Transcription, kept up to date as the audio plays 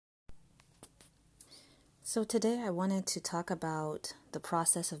So today I wanted to talk about the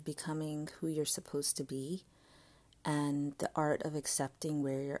process of becoming who you're supposed to be and the art of accepting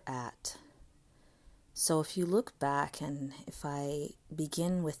where you're at. So if you look back and if I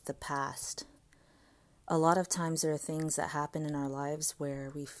begin with the past, a lot of times there are things that happen in our lives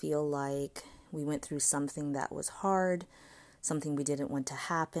where we feel like we went through something that was hard, something we didn't want to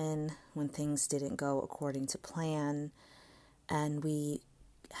happen, when things didn't go according to plan, and we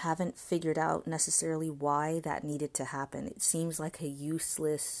haven't figured out necessarily why that needed to happen. It seems like a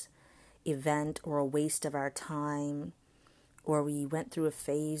useless event or a waste of our time, or we went through a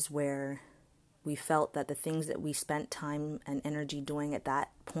phase where we felt that the things that we spent time and energy doing at that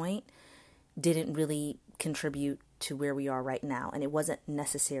point didn't really contribute to where we are right now, and it wasn't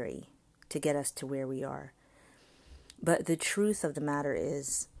necessary to get us to where we are. But the truth of the matter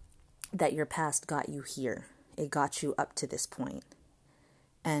is that your past got you here. It got you up to this point.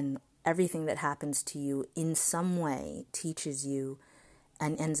 And everything that happens to you in some way teaches you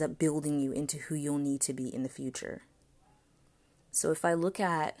and ends up building you into who you'll need to be in the future. So if I look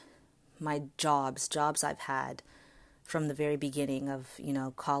at my jobs I've had from the very beginning of,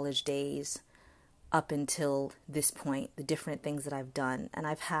 college days up until this point, the different things that I've done, and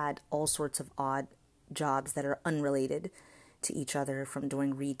I've had all sorts of odd jobs that are unrelated to each other, from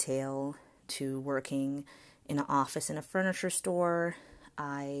doing retail to working in an office in a furniture store.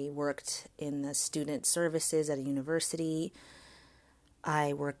 I worked in the student services at a university.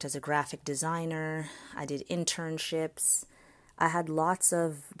 I worked as a graphic designer. I did internships. I had lots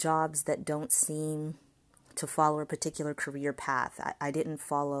of jobs that don't seem to follow a particular career path. I didn't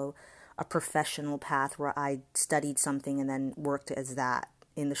follow a professional path where I studied something and then worked as that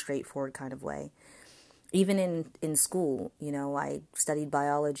in the straightforward kind of way. Even in school, I studied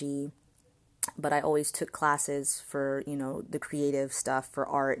biology, but I always took classes for, the creative stuff, for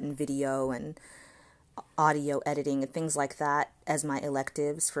art and video and audio editing and things like that as my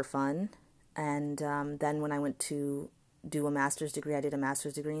electives for fun. And then when I went to do a master's degree, I did a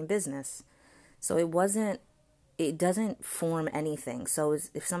master's degree in business. So it doesn't form anything. So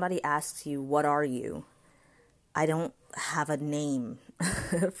if somebody asks you, what are you? I don't have a name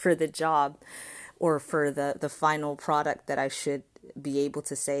for the job or for the final product that I should be able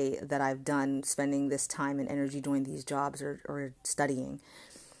to say that I've done, spending this time and energy doing these jobs or studying.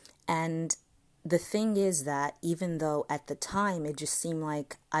 And the thing is that even though at the time it just seemed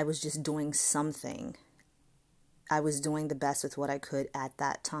like I was just doing something, I was doing the best with what I could at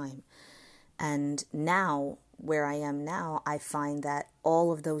that time. And now, where I am now, I find that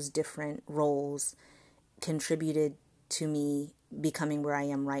all of those different roles contributed to me becoming where I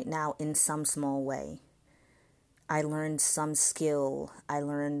am right now in some small way. I learned some skill. I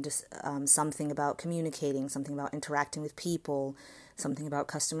learned something about communicating, something about interacting with people, something about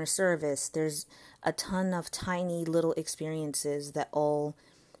customer service. There's a ton of tiny little experiences that all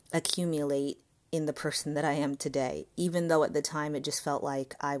accumulate in the person that I am today, even though at the time it just felt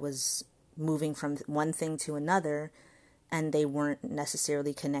like I was moving from one thing to another and they weren't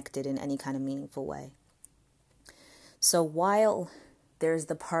necessarily connected in any kind of meaningful way. So while there's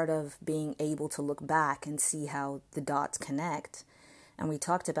the part of being able to look back and see how the dots connect, and we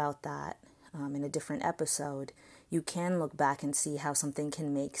talked about that in a different episode, you can look back and see how something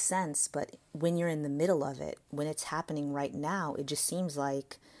can make sense, but when you're in the middle of it, when it's happening right now, it just seems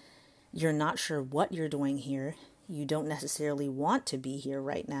like you're not sure what you're doing here. You don't necessarily want to be here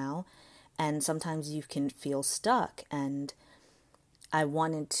right now, and sometimes you can feel stuck. And I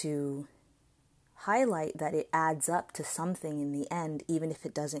wanted to highlight that it adds up to something in the end, even if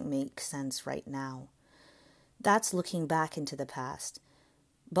it doesn't make sense right now. That's looking back into the past,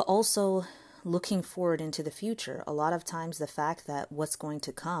 but also looking forward into the future. A lot of times the fact that what's going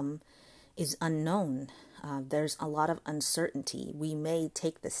to come is unknown. There's a lot of uncertainty. We may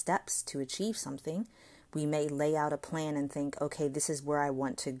take the steps to achieve something. We may lay out a plan and think, okay, this is where I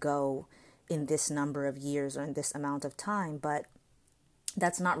want to go in this number of years or in this amount of time, but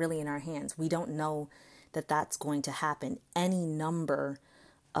that's not really in our hands. We don't know that that's going to happen. Any number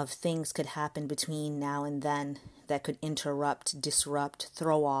of things could happen between now and then that could interrupt, disrupt,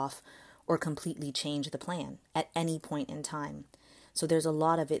 throw off, or completely change the plan at any point in time. So there's a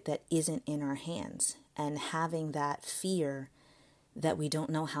lot of it that isn't in our hands. And having that fear that we don't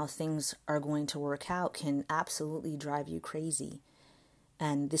know how things are going to work out can absolutely drive you crazy.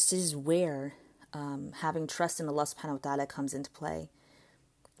 And this is where having trust in Allah subhanahu wa ta'ala comes into play.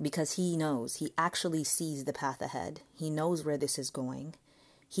 Because He knows, He actually sees the path ahead. He knows where this is going.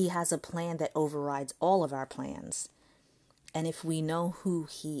 He has a plan that overrides all of our plans. And if we know who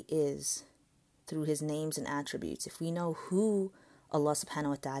He is through His names and attributes, if we know who Allah subhanahu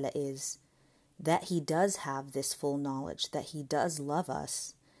wa ta'ala is, that he does have this full knowledge, that he does love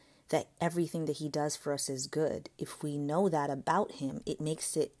us, that everything that he does for us is good. If we know that about him, it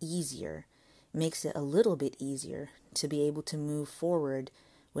makes it easier, makes it a little bit easier to be able to move forward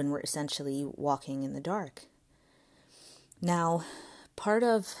when we're essentially walking in the dark. Now, part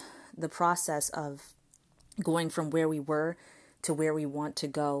of the process of going from where we were to where we want to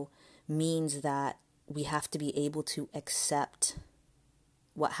go means that we have to be able to accept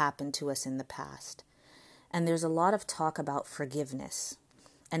what happened to us in the past. And there's a lot of talk about forgiveness.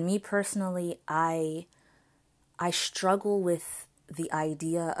 And me personally, I struggle with the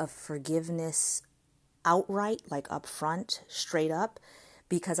idea of forgiveness outright, like up front, straight up,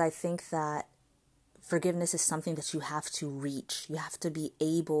 because I think that forgiveness is something that you have to reach. You have to be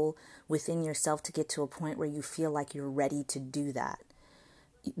able within yourself to get to a point where you feel like you're ready to do that.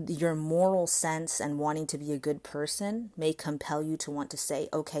 Your moral sense and wanting to be a good person may compel you to want to say,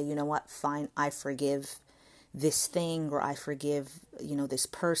 okay, you know what, fine, I forgive this thing, or I forgive, this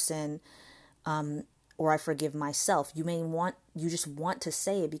person, or I forgive myself. You just want to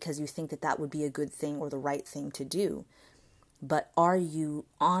say it because you think that that would be a good thing or the right thing to do. But are you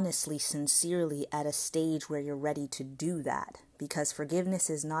honestly, sincerely at a stage where you're ready to do that? Because forgiveness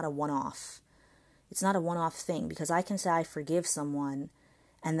is not a one-off. It's not a one-off thing, because I can say I forgive someone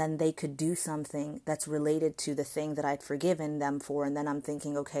and then they could do something that's related to the thing that I'd forgiven them for, and then I'm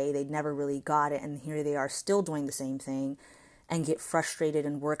thinking, okay, they'd never really got it, and here they are still doing the same thing, and get frustrated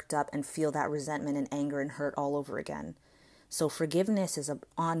and worked up and feel that resentment and anger and hurt all over again. So forgiveness is an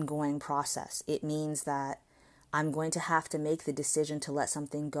ongoing process. It means that I'm going to have to make the decision to let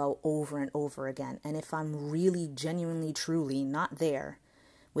something go over and over again. And if I'm really, genuinely, truly not there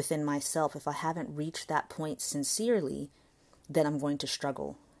within myself, if I haven't reached that point sincerely, then I'm going to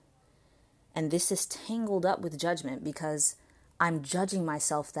struggle. And this is tangled up with judgment, because I'm judging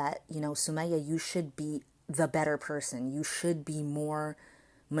myself that, Sumaya, you should be the better person. You should be more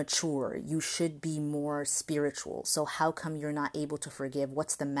mature. You should be more spiritual. So how come you're not able to forgive?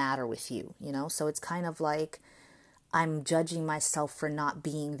 What's the matter with you? So it's kind of like I'm judging myself for not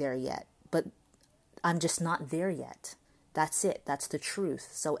being there yet, but I'm just not there yet. That's it. That's the truth.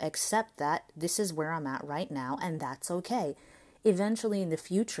 So accept that this is where I'm at right now, and that's okay. Eventually in the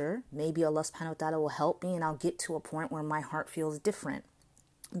future, maybe Allah subhanahu wa ta'ala will help me and I'll get to a point where my heart feels different.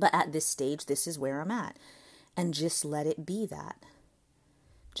 But at this stage, this is where I'm at. And just let it be that.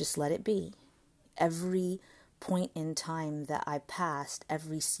 Just let it be. Every point in time that I passed,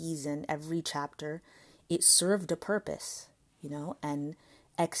 every season, every chapter, it served a purpose, and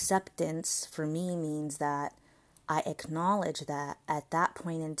acceptance for me means that I acknowledge that at that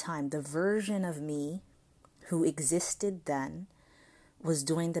point in time, the version of me who existed then was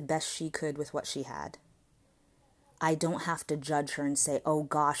doing the best she could with what she had. I don't have to judge her and say, oh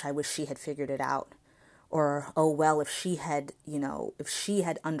gosh, I wish she had figured it out. Or, oh well, if she had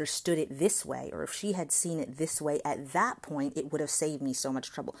understood it this way, or if she had seen it this way at that point, it would have saved me so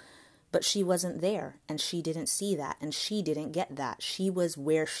much trouble. But she wasn't there, and she didn't see that, and she didn't get that. She was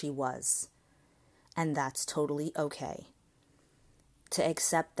where she was. And that's totally okay. To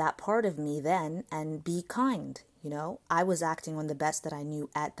accept that part of me then and be kind, I was acting on the best that I knew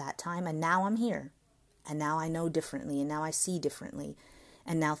at that time, and now I'm here. And now I know differently, and now I see differently,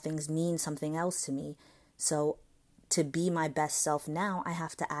 and now things mean something else to me. So to be my best self now, I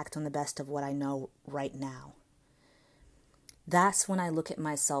have to act on the best of what I know right now. That's when I look at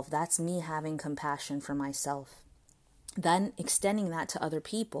myself. That's me having compassion for myself. Then extending that to other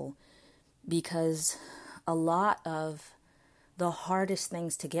people, because a lot of the hardest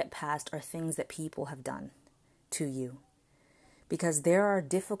things to get past are things that people have done to you. Because there are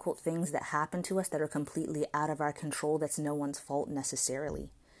difficult things that happen to us that are completely out of our control. That's no one's fault necessarily.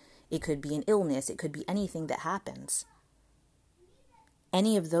 It could be an illness. It could be anything that happens.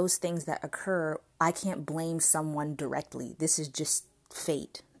 Any of those things that occur, I can't blame someone directly. This is just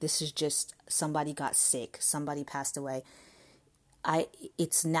fate. This is just somebody got sick. Somebody passed away.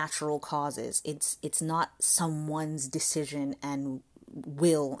 It's natural causes. It's not someone's decision and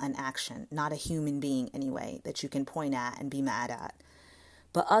will and action, not a human being anyway, that you can point at and be mad at.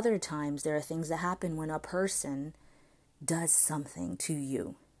 But other times there are things that happen when a person does something to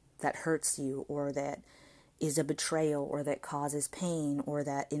you that hurts you, or that is a betrayal, or that causes pain, or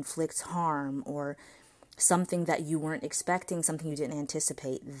that inflicts harm, or something that you weren't expecting, something you didn't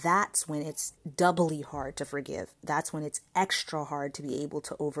anticipate. That's when it's doubly hard to forgive. That's when it's extra hard to be able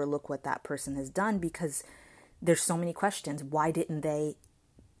to overlook what that person has done, because there's so many questions. Why didn't they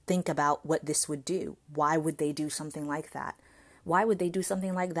think about what this would do? Why would they do something like that? Why would they do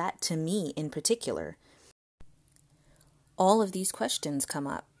something like that to me in particular? All of these questions come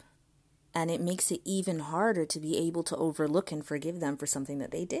up. And it makes it even harder to be able to overlook and forgive them for something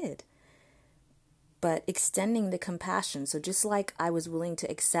that they did. But extending the compassion. So just like I was willing to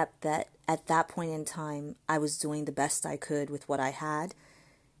accept that at that point in time, I was doing the best I could with what I had,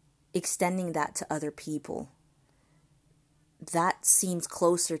 extending that to other people. That seems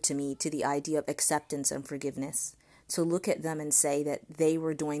closer to me to the idea of acceptance and forgiveness. To look at them and say that they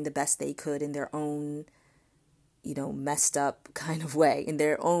were doing the best they could in their own, messed up kind of way, in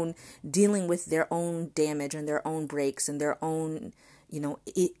their own, dealing with their own damage and their own breaks and their own,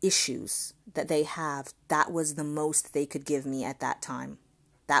 issues that they have. That was the most they could give me at that time.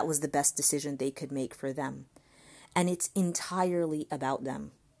 That was the best decision they could make for them. And it's entirely about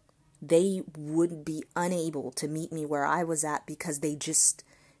them. They would be unable to meet me where I was at because they just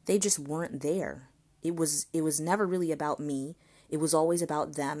weren't there. It was never really about me. It was always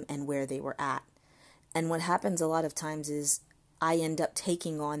about them and where they were at. And what happens a lot of times is I end up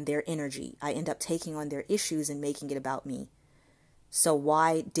taking on their energy. I end up taking on their issues and making it about me. So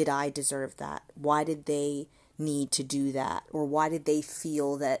why did I deserve that? Why did they need to do that? Or why did they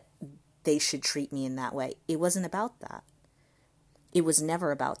feel that they should treat me in that way? It wasn't about that. It was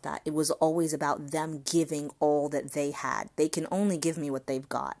never about that. It was always about them giving all that they had. They can only give me what they've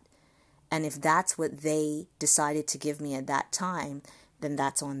got. And if that's what they decided to give me at that time, then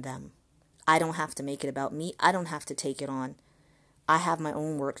that's on them. I don't have to make it about me. I don't have to take it on. I have my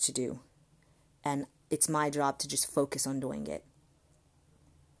own work to do. And it's my job to just focus on doing it.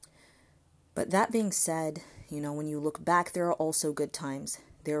 But that being said, when you look back, there are also good times.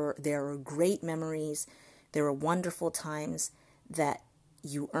 There are great memories. There are wonderful times that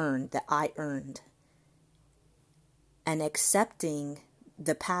you earned, that I earned. And accepting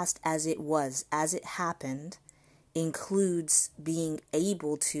the past as it was, as it happened, includes being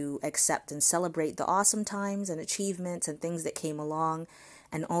able to accept and celebrate the awesome times and achievements and things that came along,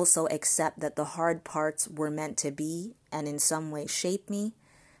 and also accept that the hard parts were meant to be and in some way shape me,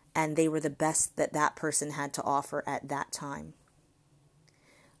 and they were the best that that person had to offer at that time.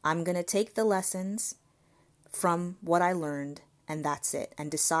 I'm going to take the lessons from what I learned, and that's it,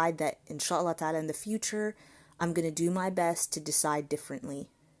 and decide that inshallah ta'ala in the future I'm going to do my best to decide differently.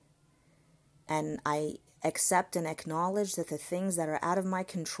 And I accept and acknowledge that the things that are out of my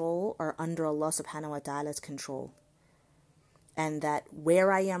control are under Allah subhanahu wa ta'ala's control. And that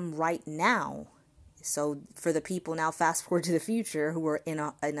where I am right now, so for the people now fast forward to the future who are in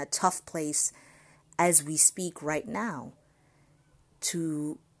a tough place as we speak right now,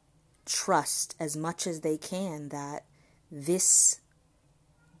 to trust as much as they can that this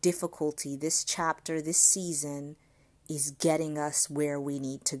difficulty, this chapter, this season is getting us where we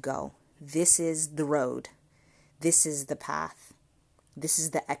need to go. This is the road. This is the path. This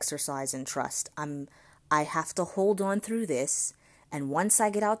is the exercise in trust. I have to hold on through this, and once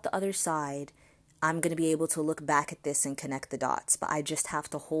I get out the other side, I'm going to be able to look back at this and connect the dots. But I just have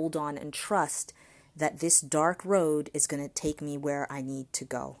to hold on and trust that this dark road is going to take me where I need to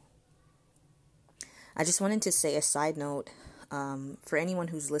go. I just wanted to say a side note for anyone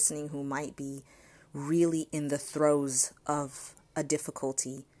who's listening who might be really in the throes of a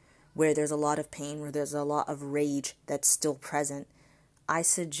difficulty, where there's a lot of pain, where there's a lot of rage that's still present. I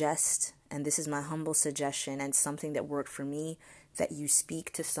suggest, and this is my humble suggestion and something that worked for me, that you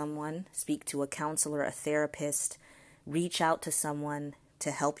speak to someone, speak to a counselor, a therapist, reach out to someone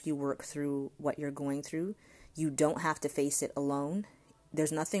to help you work through what you're going through. You don't have to face it alone.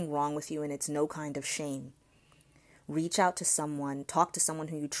 There's nothing wrong with you, and it's no kind of shame. Reach out to someone, talk to someone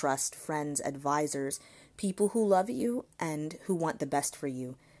who you trust, friends, advisors, people who love you and who want the best for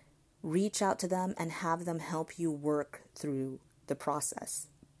you. Reach out to them and have them help you work through the process.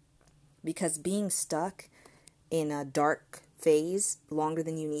 Because being stuck in a dark phase longer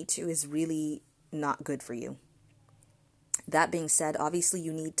than you need to is really not good for you. That being said, obviously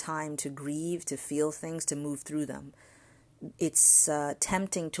you need time to grieve, to feel things, to move through them. It's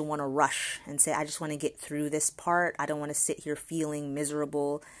tempting to want to rush and say, I just want to get through this part. I don't want to sit here feeling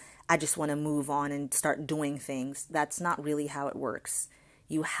miserable. I just want to move on and start doing things. That's not really how it works.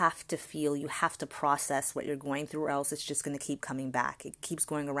 You have to feel, you have to process what you're going through, or else it's just going to keep coming back. It keeps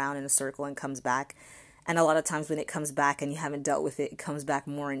going around in a circle and comes back. And a lot of times when it comes back and you haven't dealt with it, it comes back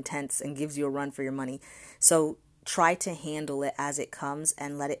more intense and gives you a run for your money. So try to handle it as it comes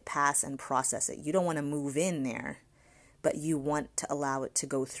and let it pass and process it. You don't want to move in there, but you want to allow it to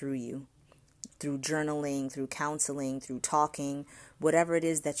go through you, through journaling, through counseling, through talking, whatever it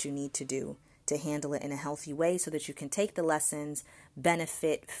is that you need to do to handle it in a healthy way so that you can take the lessons,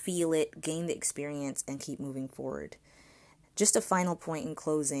 benefit, feel it, gain the experience, and keep moving forward. Just a final point in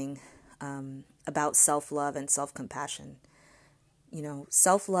closing about self-love and self-compassion.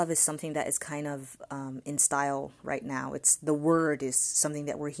 self-love is something that is kind of in style right now. The word is something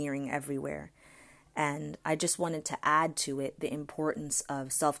that we're hearing everywhere. And I just wanted to add to it the importance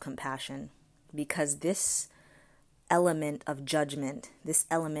of self-compassion, because this element of judgment, this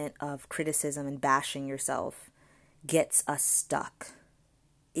element of criticism and bashing yourself gets us stuck.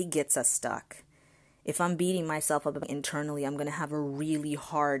 It gets us stuck. If I'm beating myself up internally, I'm going to have a really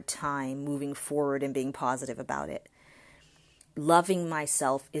hard time moving forward and being positive about it. Loving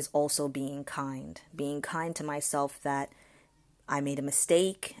myself is also being kind to myself that I made a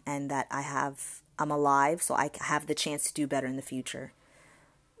mistake and that I'm alive, so I have the chance to do better in the future.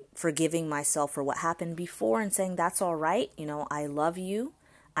 Forgiving myself for what happened before and saying that's all right. I love you.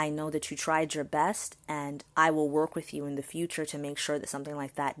 I know that you tried your best, and I will work with you in the future to make sure that something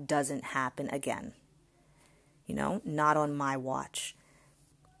like that doesn't happen again. Not on my watch.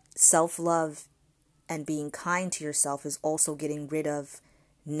 Self-love and being kind to yourself is also getting rid of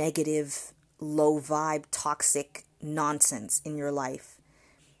negative, low vibe, toxic nonsense in your life.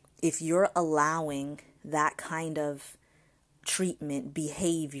 If you're allowing that kind of treatment,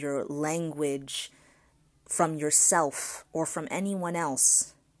 behavior, language from yourself or from anyone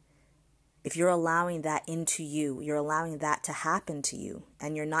else, if you're allowing that into you, you're allowing that to happen to you,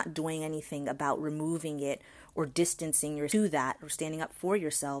 and you're not doing anything about removing it or distancing yourself to that or standing up for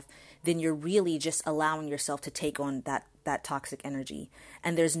yourself, then you're really just allowing yourself to take on that toxic energy.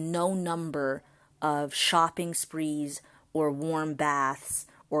 And there's no number of shopping sprees or warm baths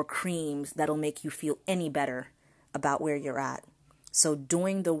or creams that'll make you feel any better about where you're at. So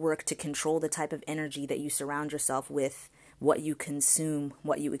doing the work to control the type of energy that you surround yourself with, what you consume,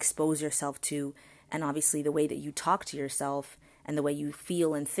 what you expose yourself to, and obviously the way that you talk to yourself and the way you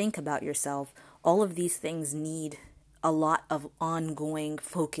feel and think about yourself, all of these things need a lot of ongoing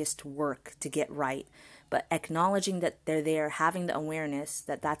focused work to get right. But acknowledging that they're there, having the awareness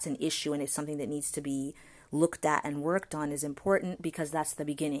that that's an issue and it's something that needs to be looked at and worked on is important, because that's the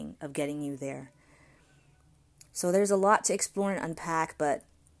beginning of getting you there. So there's a lot to explore and unpack, but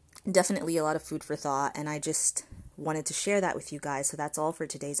definitely a lot of food for thought, and I just wanted to share that with you guys. So that's all for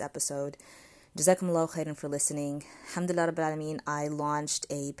today's episode. Jazakumullahu khairan for listening. Alhamdulillah Rabbil Alameen, I launched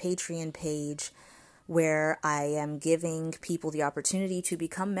a Patreon page where I am giving people the opportunity to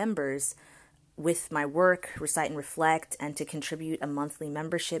become members with my work, Recite and Reflect, and to contribute a monthly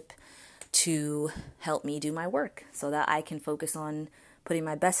membership to help me do my work so that I can focus on putting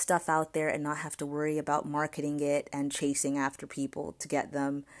my best stuff out there and not have to worry about marketing it and chasing after people to get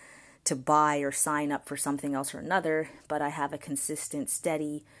them to buy or sign up for something else or another. But I have a consistent,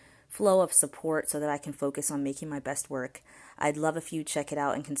 steady flow of support so that I can focus on making my best work. I'd love if you check it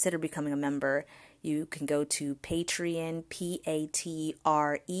out and consider becoming a member. You can go to Patreon,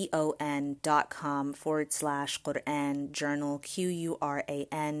 patreon.com/Quran Journal,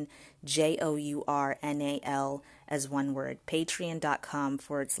 QuranJournal as one word.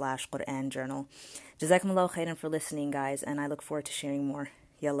 Patreon.com/Quran Journal. Jazakumullahu khairan for listening, guys, and I look forward to sharing more.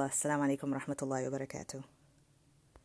 Yalla, assalamu alaikum wa rahmatullahi wa barakatuh.